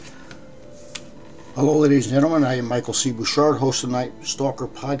Hello, ladies and gentlemen. I am Michael C. Bouchard, host of the Night Stalker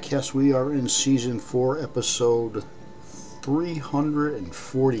podcast. We are in season 4, episode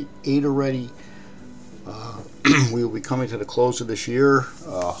 348 already. We will be coming to the close of this year,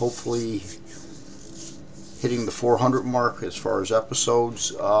 hopefully hitting the 400 mark as far as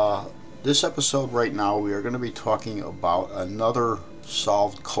episodes. This episode right now, we are going to be talking about another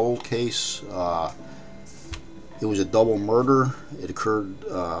solved cold case. It was a double murder. It occurred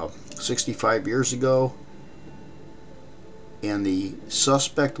 65 years ago, and the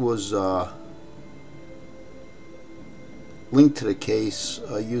suspect was linked to the case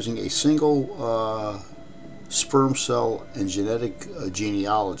using a single sperm cell and genetic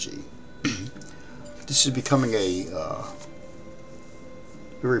genealogy. This is becoming a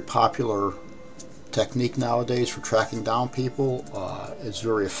very popular technique nowadays for tracking down people. It's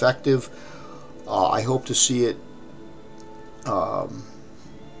very effective. I hope to see it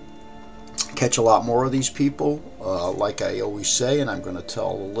catch a lot more of these people. Like I always say, and I'm going to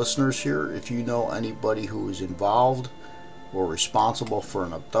tell the listeners here, if you know anybody who is involved or responsible for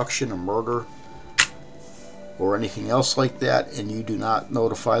an abduction, a murder, or anything else like that, and you do not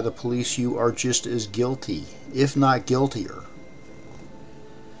notify the police, you are just as guilty, if not guiltier.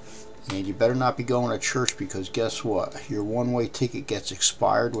 And you better not be going to church, because guess what? Your one-way ticket gets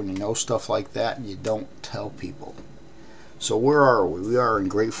expired when you know stuff like that and you don't tell people. So where are we? We are in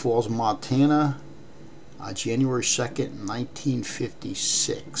Great Falls, Montana, January 2nd,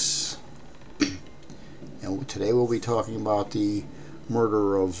 1956. And today we'll be talking about the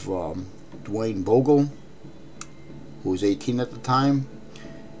murder of Dwayne Bogle, who was 18 at the time,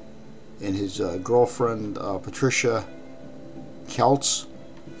 and his girlfriend, Patricia Keltz,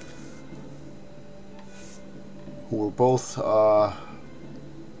 who were both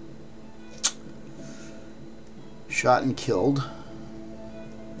shot and killed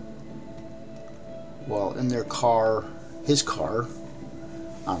while in their car, his car,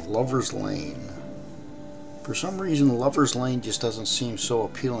 on Lover's Lane. For some reason, Lover's Lane just doesn't seem so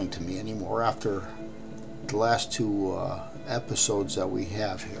appealing to me anymore after the last two episodes that we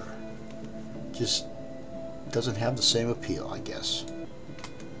have here. Just doesn't have the same appeal, I guess.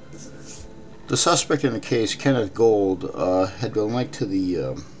 The suspect in the case, Kenneth Gold, had been linked to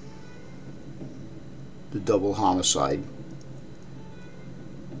the double homicide,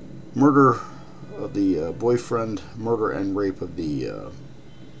 murder of the boyfriend, murder and rape of the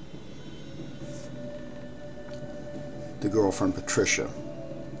girlfriend, Patricia.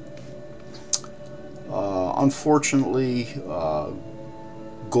 Unfortunately,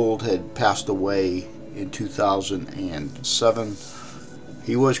 Gold had passed away in 2007.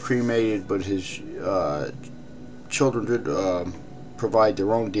 He was cremated, but his children did provide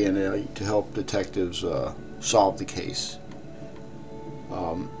their own DNA to help detectives solve the case.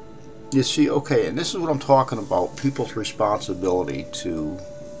 You see, okay, and this is what I'm talking about, people's responsibility to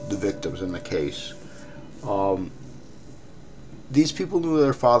the victims in the case. These people knew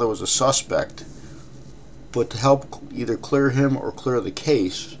their father was a suspect, but to help either clear him or clear the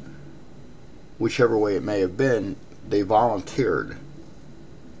case, whichever way it may have been, they volunteered.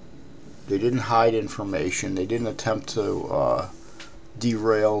 They didn't hide information. They didn't attempt to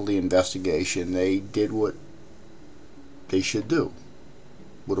derail the investigation. They did what they should do,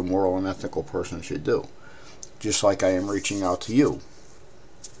 what a moral and ethical person should do. Just like I am reaching out to you.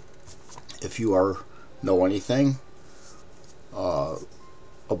 If you know anything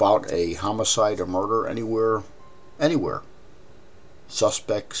about a homicide or murder anywhere,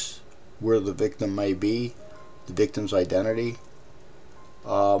 suspects, where the victim may be, the victim's identity,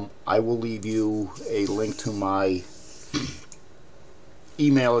 I will leave you a link to my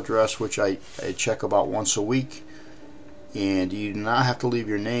email address, which I check about once a week. And you do not have to leave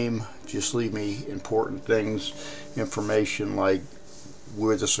your name, just leave me important things, information like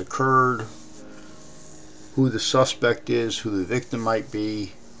where this occurred, who the suspect is, who the victim might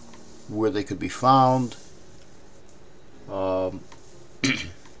be, where they could be found, the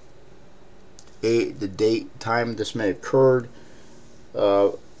date, time this may have occurred,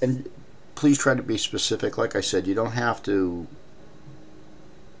 and please try to be specific. Like I said, you don't have to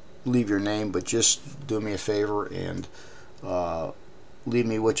leave your name, but just do me a favor and leave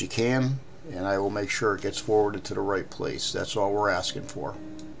me what you can, and I will make sure it gets forwarded to the right place. That's all we're asking for.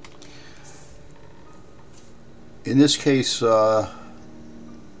 In this case, the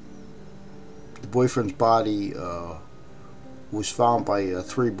boyfriend's body was found by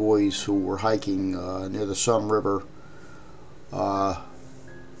 3 boys who were hiking near the Sun River. The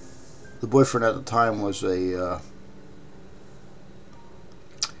boyfriend at the time was in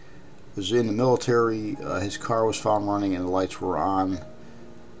the military. His car was found running and the lights were on.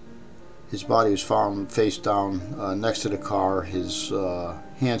 His body was found face down next to the car. His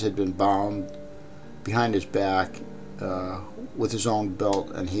hands had been bound behind his back with his own belt,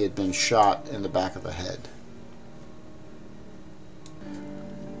 and he had been shot in the back of the head.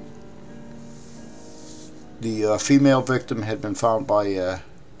 The female victim had been found by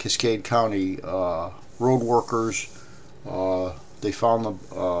Cascade County road workers. They found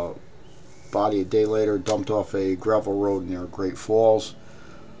the body a day later, dumped off a gravel road near Great Falls.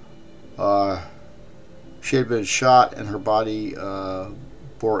 She had been shot, and her body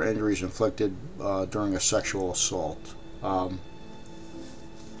bore injuries inflicted during a sexual assault.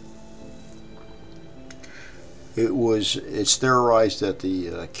 It's theorized that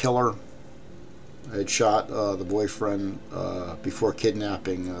the killer had shot the boyfriend before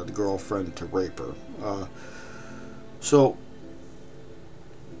kidnapping the girlfriend to rape her. So,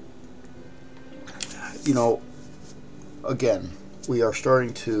 again, we are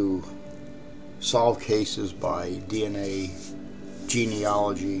starting to solve cases by DNA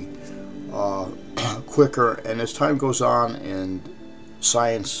genealogy quicker, and as time goes on and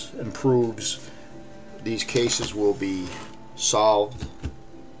science improves, these cases will be solved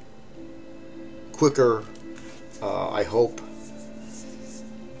quicker, I hope.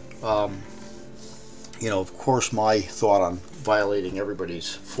 Of course, my thought on violating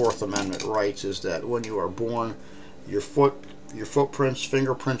everybody's Fourth Amendment rights is that when you are born, your footprints,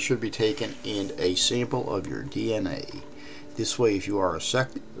 fingerprints should be taken, and a sample of your DNA. This way, if you are a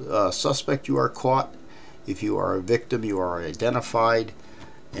suspect, you are caught. If you are a victim, you are identified.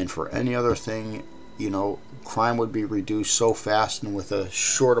 And for any other thing, crime would be reduced so fast and with a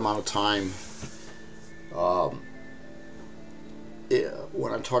short amount of time.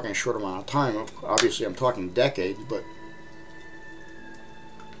 When I'm talking a short amount of time, obviously I'm talking decades, but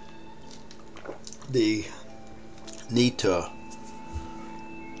the need to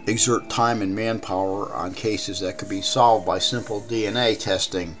exert time and manpower on cases that could be solved by simple DNA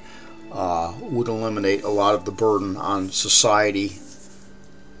testing would eliminate a lot of the burden on society,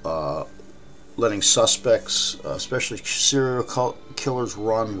 letting suspects, especially serial killers,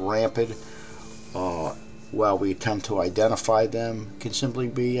 run rampant while we attempt to identify them can simply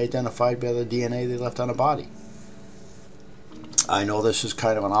be identified by the DNA they left on a body. I know this is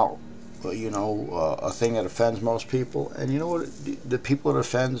kind of a thing that offends most people, and you know what the people it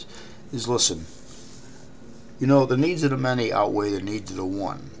offends is, listen, the needs of the many outweigh the needs of the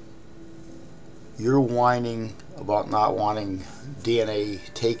one. You're whining about not wanting DNA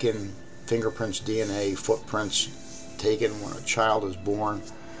taken, fingerprints, DNA, footprints taken when a child is born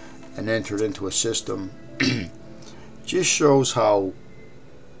and entered into a system. Just shows how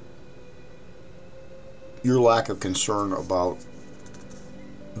your lack of concern about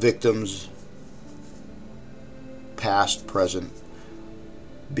victims, past, present,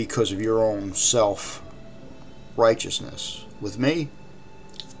 because of your own self-righteousness. With me,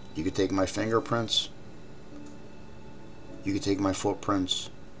 you could take my fingerprints, you could take my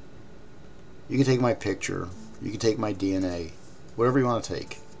footprints, you could take my picture, you could take my DNA, whatever you want to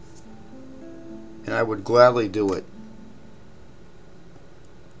take. And I would gladly do it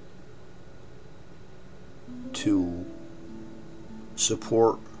to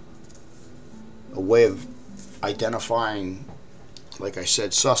support a way of identifying, like I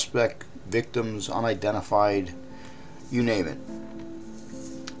said, suspect, victims, unidentified, you name it,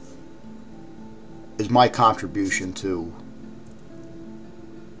 is my contribution to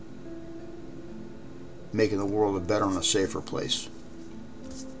making the world a better and a safer place.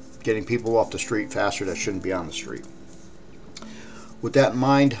 Getting people off the street faster that shouldn't be on the street. With that in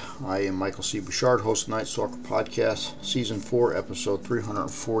mind, I am Michael C. Bouchard, host of the Night Stalker Podcast, Season 4, Episode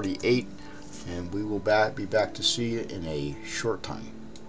 348, and we will be back to see you in a short time.